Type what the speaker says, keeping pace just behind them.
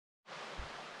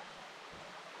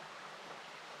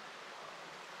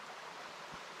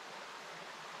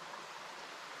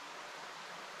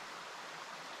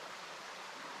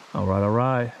All right, all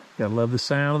right. Gotta love the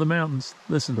sound of the mountains.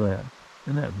 Listen to that.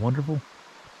 Isn't that wonderful?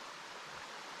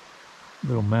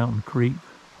 Little mountain creek.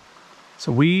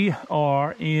 So we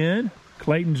are in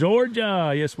Clayton,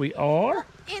 Georgia. Yes, we are.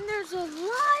 And there's a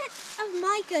lot of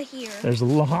mica here. There's a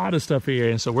lot of stuff here.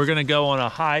 And so we're gonna go on a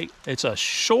hike. It's a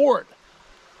short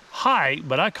hike,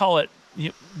 but I call it,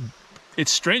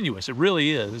 it's strenuous. It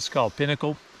really is. It's called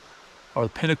Pinnacle, or the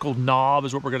Pinnacle Knob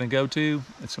is what we're gonna go to.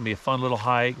 It's gonna be a fun little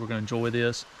hike. We're gonna enjoy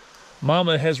this.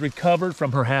 Mama has recovered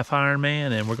from her half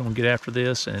Ironman, and we're gonna get after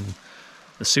this and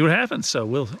let's see what happens. So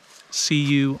we'll see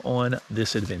you on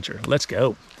this adventure. Let's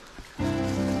go. I'm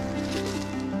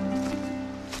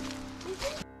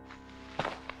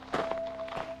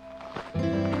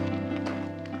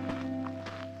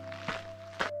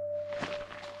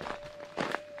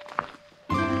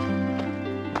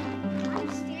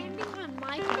standing on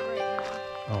mica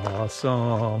right now.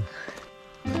 Awesome.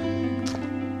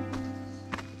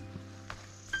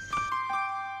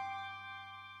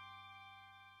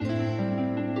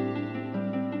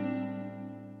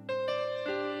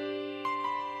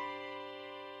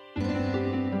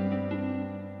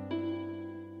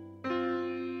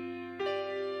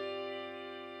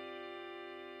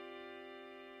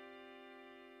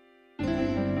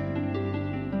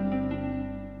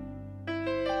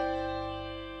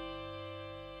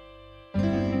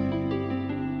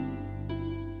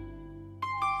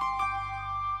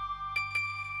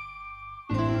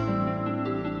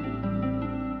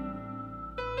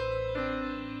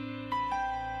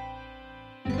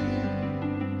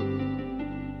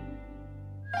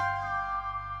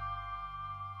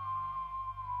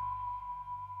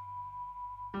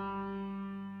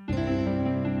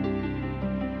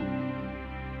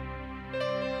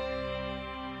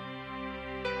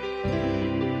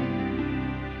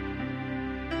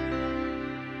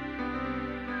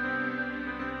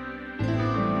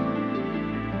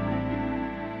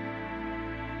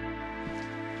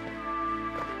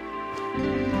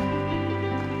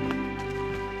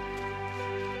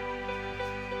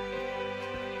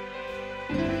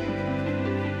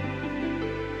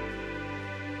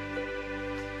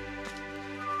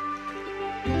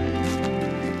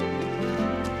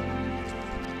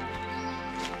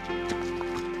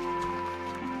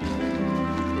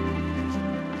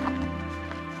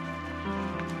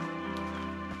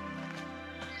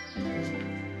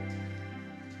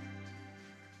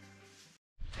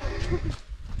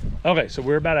 Okay, so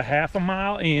we're about a half a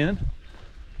mile in,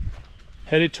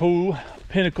 headed to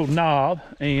Pinnacle Knob,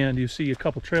 and you see a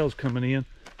couple trails coming in.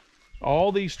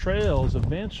 All these trails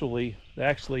eventually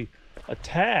actually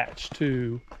attach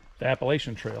to the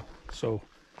Appalachian Trail. So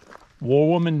War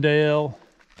Woman Dale,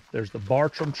 there's the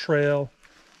Bartram Trail.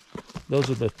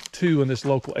 Those are the two in this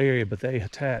local area, but they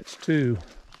attach to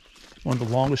one of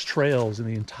the longest trails in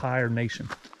the entire nation.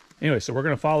 Anyway, so we're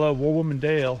gonna follow War Woman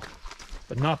Dale,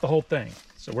 but not the whole thing.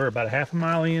 So we're about a half a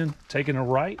mile in, taking a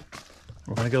right.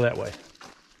 We're gonna go that way.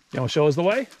 You wanna show us the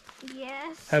way?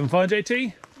 Yes. Having fun,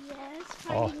 JT? Yes.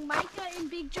 Finding mica and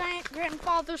big giant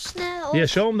grandfather snails. Yeah,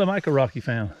 show them the mica rock you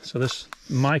found. So this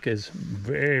mica is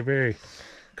very, very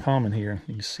common here.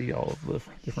 You can see all of the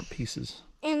different pieces.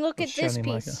 And look at this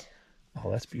piece. Mica.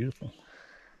 Oh, that's beautiful.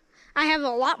 I have a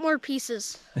lot more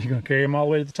pieces. Are you gonna carry them all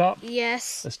the way to the top?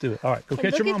 Yes. Let's do it. All right, go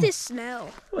catch your Look mama. at this snail.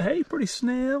 Oh, hey, pretty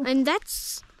snail. And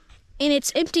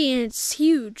it's empty and it's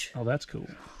huge. Oh, that's cool. All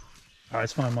right,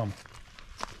 let's find mama.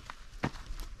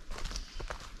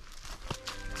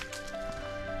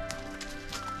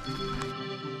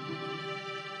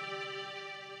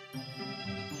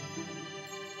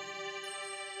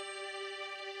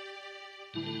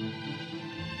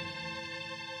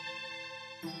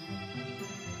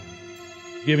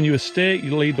 Giving you a stick,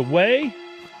 you lead the way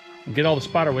and get all the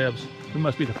spider webs. We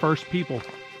must be the first people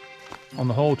on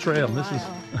the whole trail. Wow. This is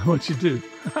what you do.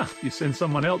 You send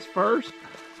someone else first,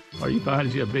 or you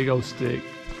find you a big old stick,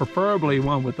 preferably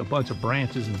one with a bunch of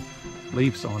branches and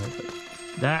leaves on it.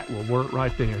 But that will work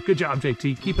right there. Good job,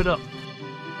 JT. Keep it up.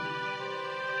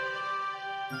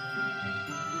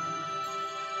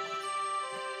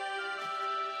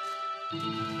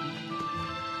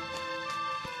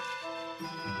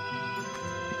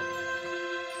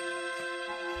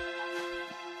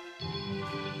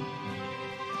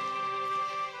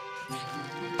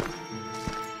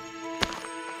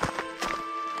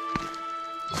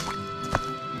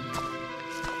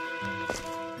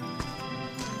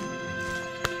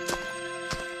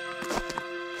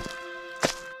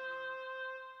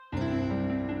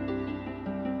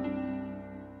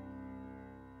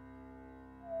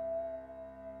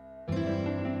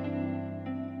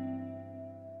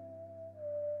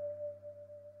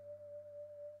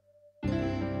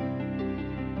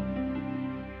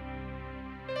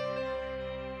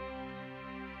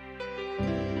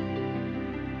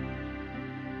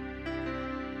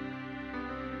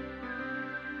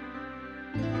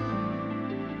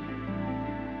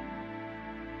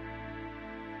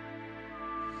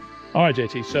 All right,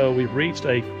 JT, so we've reached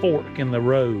a fork in the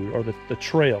road, or the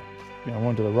trail. You know,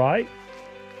 one to the right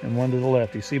and one to the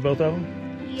left. You see both of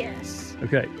them? Yes.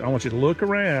 Okay, I want you to look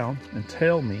around and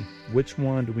tell me which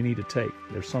one do we need to take.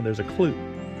 There's a clue.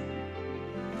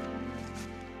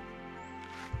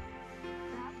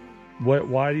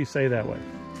 Why do you say that way?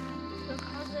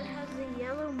 Because it has a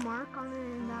yellow mark on it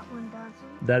and that one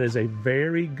doesn't. That is a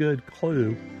very good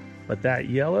clue, but that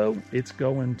yellow, it's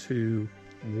going to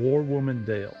War Woman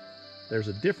Dale. There's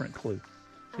a different clue.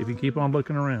 If you keep on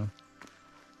looking around.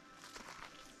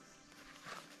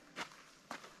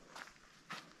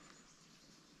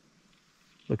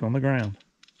 Look on the ground.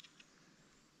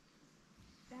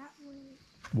 That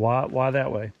way. Why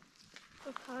that way?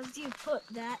 Because you put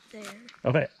that there.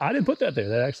 Okay, I didn't put that there.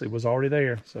 That actually was already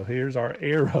there. So here's our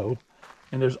arrow.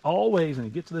 And there's always, when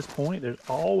you get to this point, there's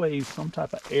always some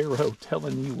type of arrow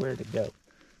telling you where to go.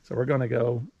 So we're going to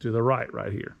go to the right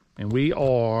here. And we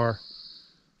are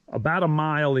about a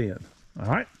mile in. All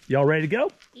right, y'all ready to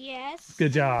go? Yes.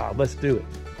 Good job. Let's do it.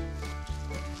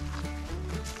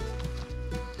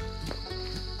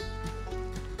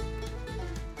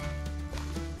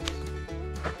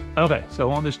 Okay, so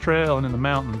on this trail and in the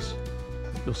mountains,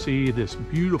 you'll see this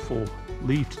beautiful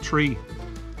leafed tree.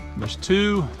 And there's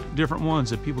two different ones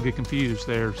that people get confused.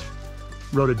 There's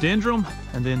rhododendron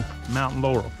and then mountain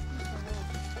laurel.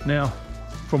 Now,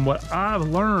 from what I've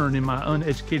learned in my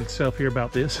uneducated self here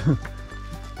about this,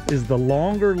 is the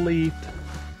longer leafed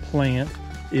plant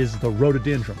is the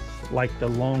rhododendron, like the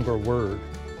longer word,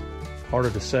 harder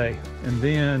to say. And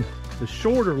then the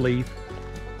shorter leaf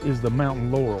is the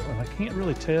mountain laurel. And I can't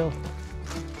really tell.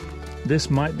 This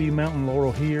might be mountain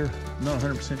laurel here. I'm not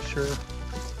 100% sure,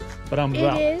 but I'm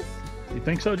about. It is. You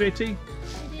think so, JT? It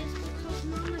is because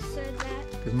Mama said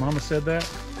that. Because Mama said that?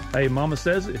 Hey, Mama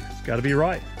says it. It's got to be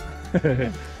right.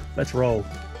 Let's roll.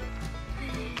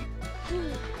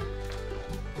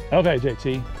 Okay,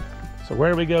 JT. So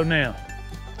where do we go now?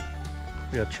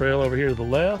 We got a trail over here to the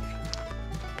left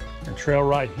and trail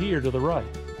right here to the right.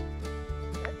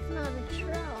 That's not a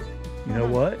trail. You know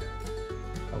what?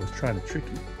 I was trying to trick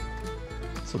you.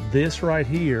 So this right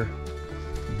here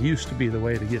used to be the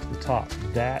way to get to the top.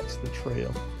 That's the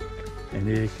trail. And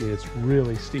it gets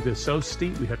really steep. It's so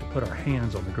steep we have to put our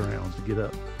hands on the ground to get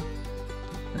up.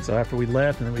 And so after we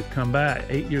left and then we've come back,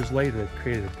 8 years later, they've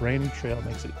created a brand new trail that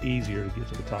makes it easier to get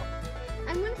to the top.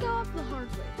 I'm gonna go up the hard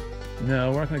way.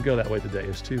 No, we're not gonna go that way today.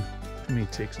 There's too many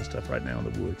ticks and stuff right now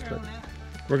in the woods. But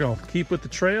we're gonna keep with the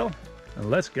trail and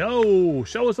let's go.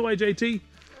 Show us the way, JT.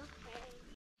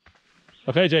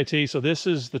 Okay, JT, so this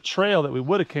is the trail that we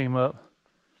would have came up.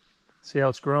 See how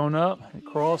it's grown up? It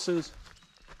crosses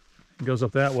and goes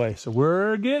up that way. So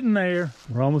we're getting there.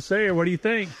 We're almost there. What do you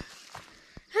think?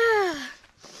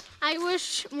 I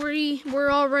wish we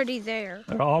were already there.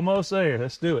 We're almost there.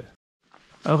 Let's do it.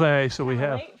 Okay, so we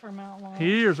have, Wait for mountain laurel.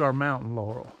 here's our mountain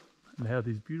laurel. And they have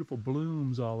these beautiful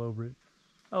blooms all over it.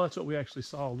 Oh, that's what we actually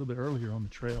saw a little bit earlier on the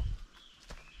trail.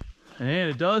 And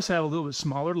it does have a little bit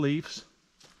smaller leaves.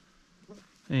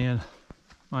 And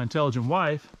my intelligent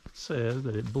wife says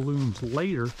that it blooms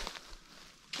later.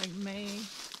 Like May.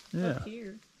 Yeah, Up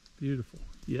here. beautiful.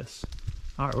 Yes.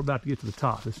 All right, we're about to get to the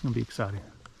top. This is going to be exciting.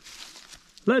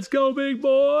 Let's go, big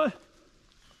boy.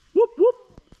 Whoop, whoop.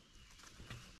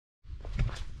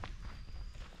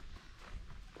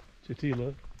 JT,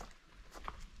 look.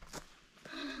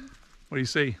 What do you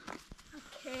see?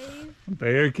 A cave. A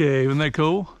bear cave. Isn't that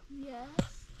cool? Yes.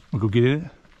 We'll go get in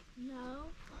No.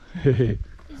 it.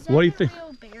 Is that What do you a think?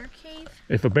 real bear cave?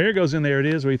 If a bear goes in there, it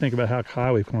is. What do you think about how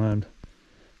high we climbed?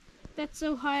 That's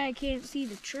so high I can't see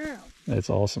the trail.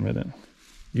 That's awesome, isn't it?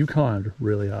 You climbed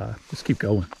really high. Let's keep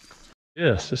going.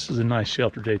 Yes, this is a nice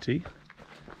shelter, JT.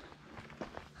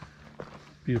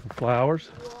 Beautiful flowers.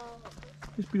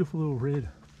 These beautiful little red,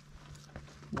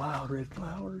 wild red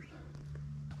flowers.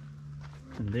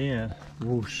 And then,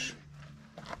 whoosh,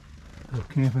 little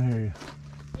camping area.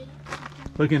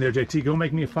 Look in there, JT. Go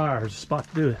make me a fire. There's a spot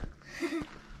to do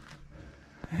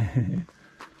it.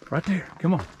 Right there.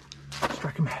 Come on.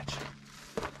 Strike a match.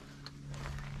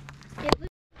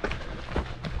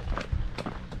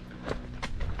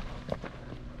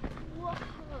 Whoa. Whoa.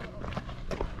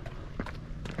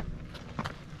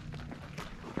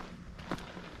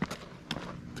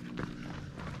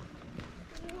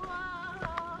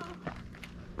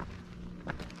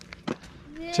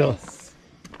 Tell- This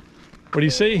What do you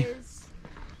see? is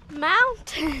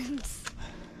mountains.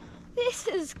 This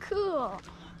is cool.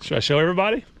 Should I show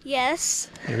everybody? Yes.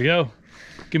 Here we go.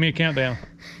 Give me a countdown.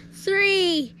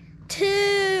 3,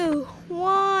 2,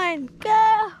 1,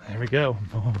 go. There we go.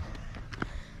 Boom.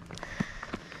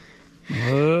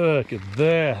 Look at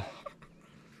that.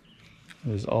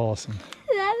 That is awesome.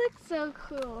 That looks so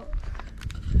cool.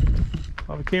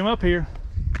 Well, we came up here.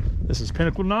 This is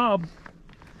Pinnacle Knob.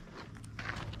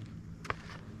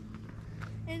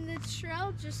 And the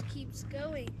trail just keeps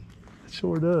going. It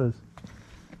sure does.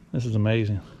 This is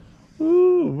amazing.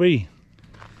 Woo-wee.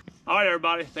 All right,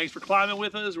 everybody. Thanks for climbing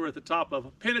with us. We're at the top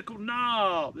of Pinnacle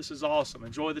Knob. This is awesome.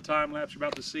 Enjoy the time lapse you're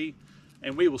about to see.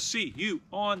 And we will see you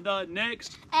on the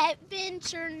next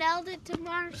Adventure. Nailed it to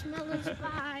marshmallows.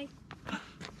 Bye.